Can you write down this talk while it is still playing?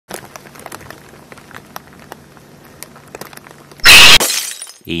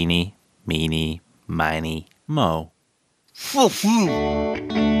Eeny, meeny, miny, mo.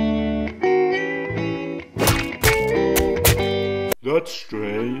 That's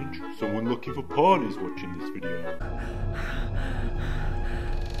strange. Someone looking for porn is watching this video.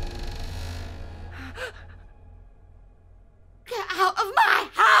 Get out of my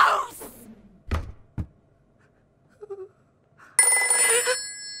house!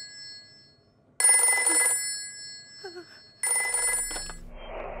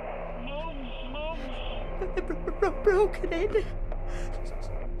 Broken in.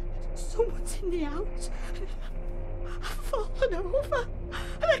 Someone's in the house. I've fallen over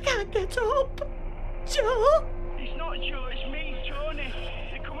and I can't get up. Joe? It's not Joe, it's me, Tony.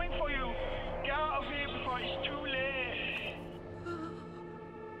 They're coming for you. Get out of here before it's too late.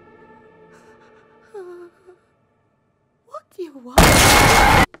 What do you want?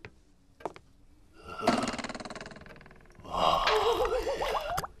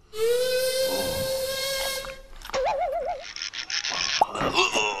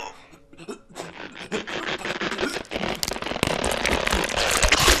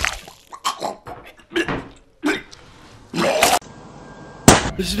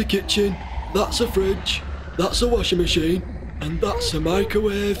 This is the kitchen, that's a fridge, that's a washing machine, and that's a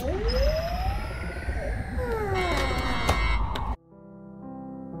microwave.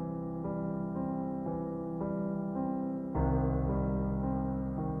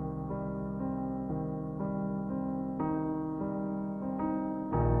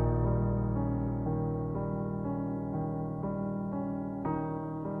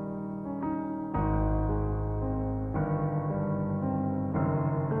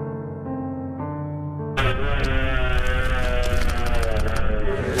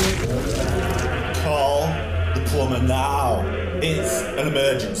 Call the plumber now. It's an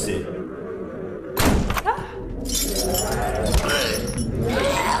emergency.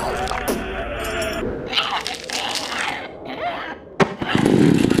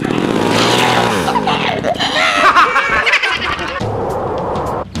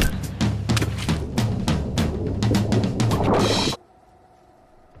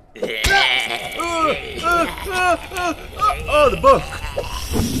 Oh, the book!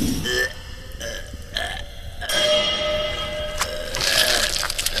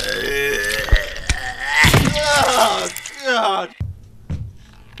 Oh, God!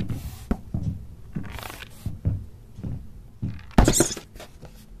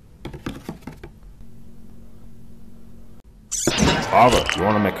 Father, you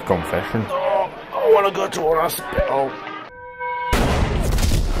want to make a confession? Oh, I want to go to a hospital.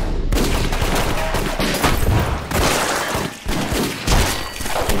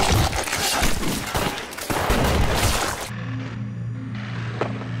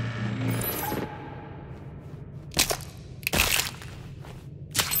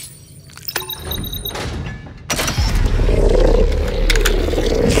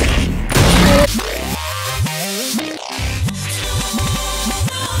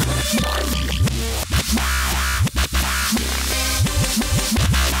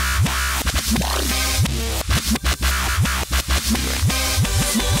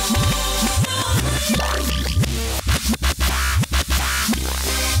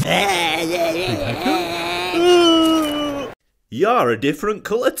 You're a different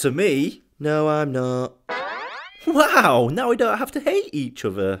colour to me. No, I'm not. Wow, now we don't have to hate each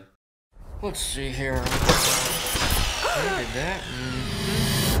other. Let's see here. I did that.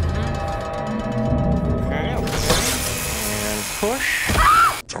 Okay. And push.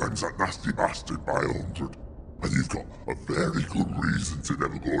 Times that nasty bastard by 100. And you've got a very good reason to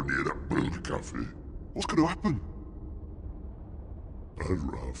never go near that burger cafe. What's going to happen? I'd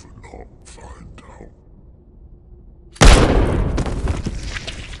rather not find out.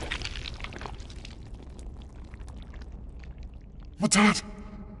 My dad!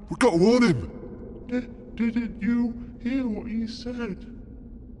 We've got to warn him! Didn't you hear what he said?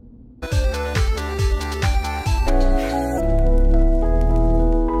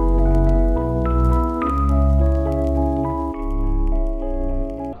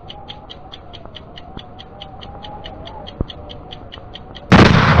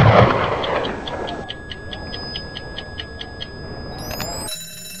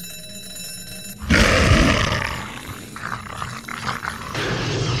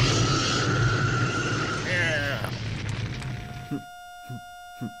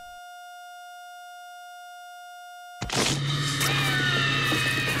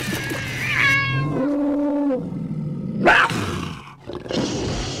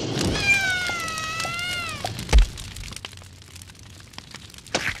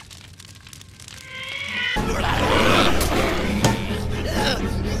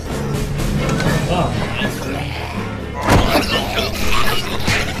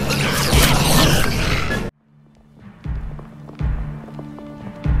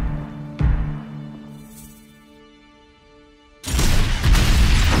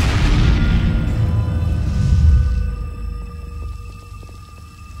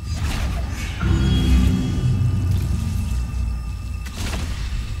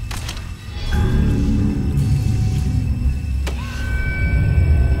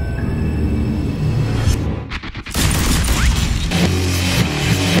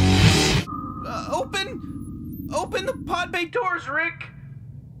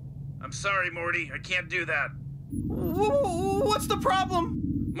 I'm sorry, Morty. I can't do that. What's the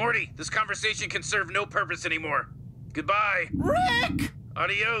problem? Morty, this conversation can serve no purpose anymore. Goodbye. Rick!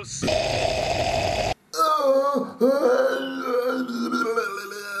 Adios.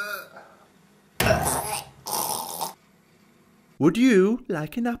 Would you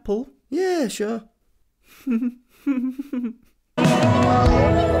like an apple? Yeah, sure.